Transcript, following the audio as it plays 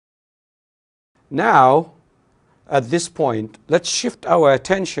Now, at this point, let's shift our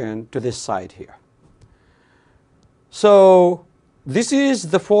attention to this side here. So this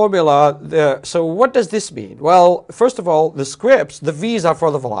is the formula. So what does this mean? Well, first of all, the scripts, the V's are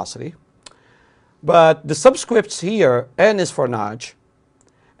for the velocity. But the subscripts here, N is for nudge,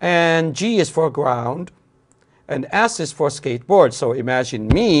 and G is for ground, and S is for skateboard. So imagine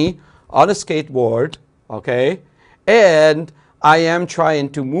me on a skateboard, okay, and I am trying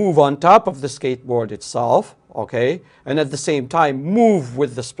to move on top of the skateboard itself, okay, and at the same time move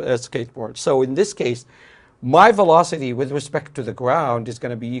with the skateboard. So in this case, my velocity with respect to the ground is going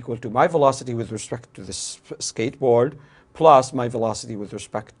to be equal to my velocity with respect to the skateboard plus my velocity with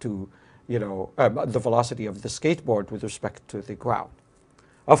respect to, the velocity of the skateboard with respect to the ground.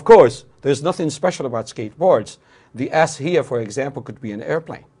 Of course, there's nothing special about skateboards. The S here, for example, could be an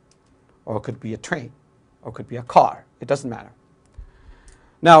airplane, or it could be a train, or it could be a car. It doesn't matter.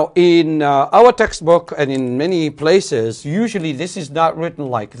 Now, in our textbook and in many places, usually this is not written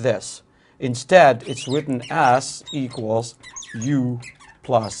like this. Instead, it's written as equals U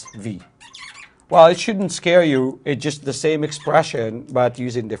plus V. Well, it shouldn't scare you. It's just the same expression, but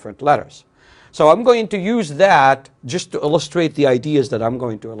using different letters. So I'm going to use that just to illustrate the ideas that I'm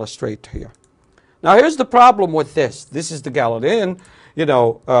going to illustrate here. Now, here's the problem with this. This is the Galilean,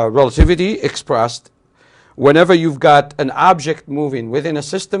 relativity expressed whenever you've got an object moving within a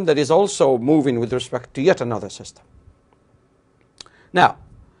system that is also moving with respect to yet another system. Now,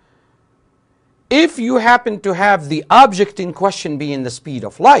 if you happen to have the object in question being the speed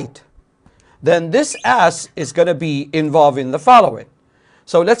of light, then this S is going to be involving the following.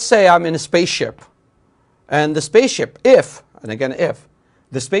 So let's say I'm in a spaceship, and the spaceship, if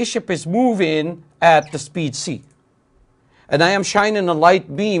the spaceship is moving at the speed c, and I am shining a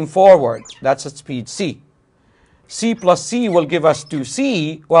light beam forward, that's at speed c. C plus c will give us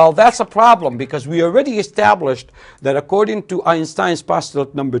 2c. Well, that's a problem because we already established that according to Einstein's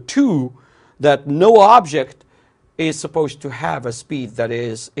postulate number 2, that no object is supposed to have a speed that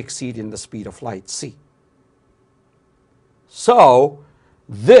is exceeding the speed of light, c. So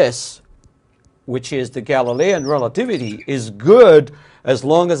this, which is the Galilean relativity, is good as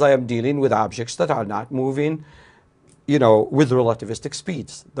long as I am dealing with objects that are not moving, with relativistic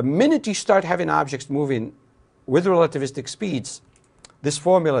speeds. The minute you start having objects moving with relativistic speeds, this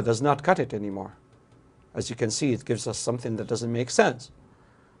formula does not cut it anymore. As you can see, it gives us something that doesn't make sense.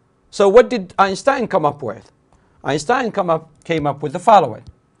 So what did Einstein come up with? Einstein came up with the following.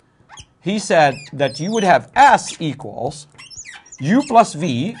 He said that you would have S equals U plus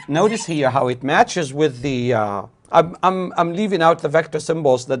V. Notice here how it matches with the, I'm leaving out the vector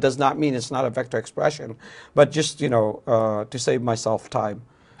symbols. That does not mean it's not a vector expression, but just, to save myself time.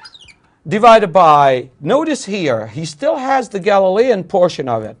 Divided by, notice here, he still has the Galilean portion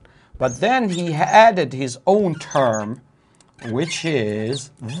of it, but then he added his own term, which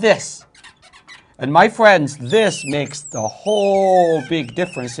is this. And my friends, this makes the whole big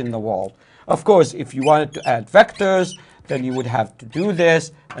difference in the world. Of course, if you wanted to add vectors, then you would have to do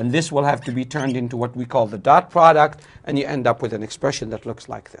this, and this will have to be turned into what we call the dot product, and you end up with an expression that looks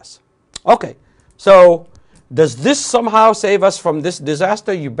like this. Okay, so does this somehow save us from this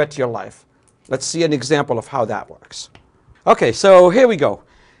disaster? You bet your life. Let's see an example of how that works. Okay, so here we go.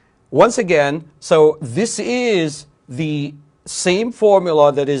 Once again, so this is the same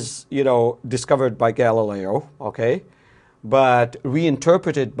formula that is, discovered by Galileo, okay, but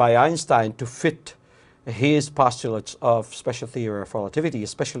reinterpreted by Einstein to fit his postulates of special theory of relativity,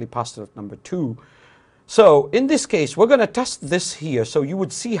 especially postulate number 2. So in this case, we're going to test this here so you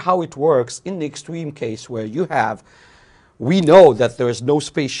would see how it works in the extreme case where we know that there is no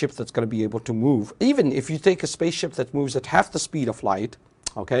spaceship that's going to be able to move. Even if you take a spaceship that moves at half the speed of light,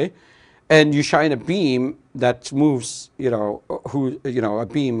 okay, and you shine a beam that moves, a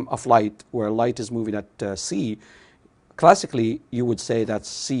beam of light where light is moving at c, classically you would say that's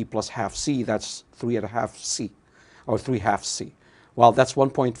c plus half c, that's 3.5 c, or 3/2 c. Well, that's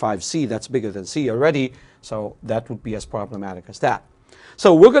 1.5 c, that's bigger than c already, so that would be as problematic as that.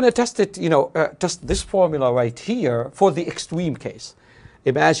 So we're going to test it, test this formula right here for the extreme case.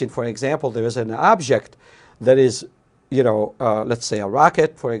 Imagine, for example, there is an object that is, let's say a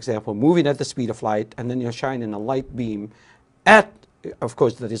rocket, for example, moving at the speed of light, and then you're shining a light beam of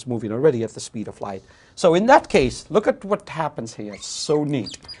course, that is moving already at the speed of light. So in that case, look at what happens here. It's so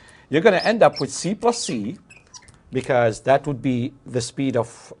neat. You're going to end up with c plus c, because that would be the speed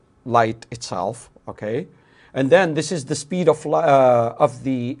of light itself, okay? And then this is the speed of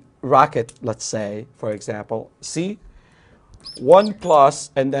the rocket, let's say, for example, c, 1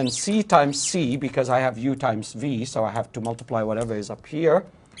 plus, and then c times c, because I have u times v, so I have to multiply whatever is up here,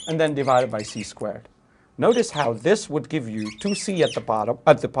 and then divided by c squared. Notice how this would give you 2c at the bottom,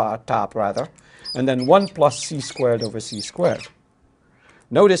 at the top rather, and then 1 plus c squared over c squared.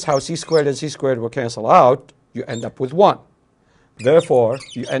 Notice how c squared and c squared will cancel out. You end up with 1. Therefore,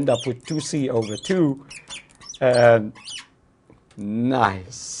 you end up with 2c over 2, and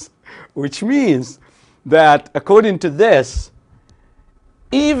nice. Which means that according to this,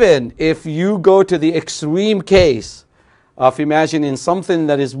 even if you go to the extreme case of imagining something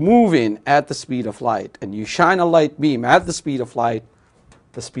that is moving at the speed of light, and you shine a light beam at the speed of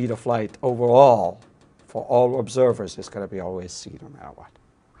light overall for all observers is going to be always c no matter what.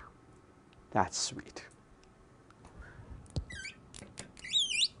 That's sweet.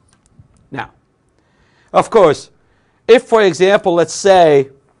 Now, of course, if, for example, let's say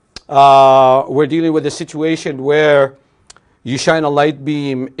we're dealing with a situation where you shine a light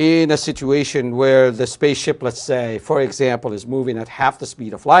beam in a situation where the spaceship, let's say, for example, is moving at half the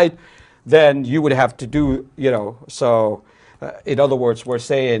speed of light, then you would have to do, so in other words, we're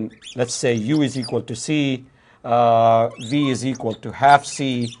saying, let's say u is equal to c, v is equal to half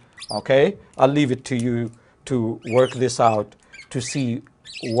c, okay? I'll leave it to you to work this out to see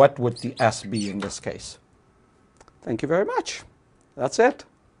what would the s be in this case. Thank you very much. That's it.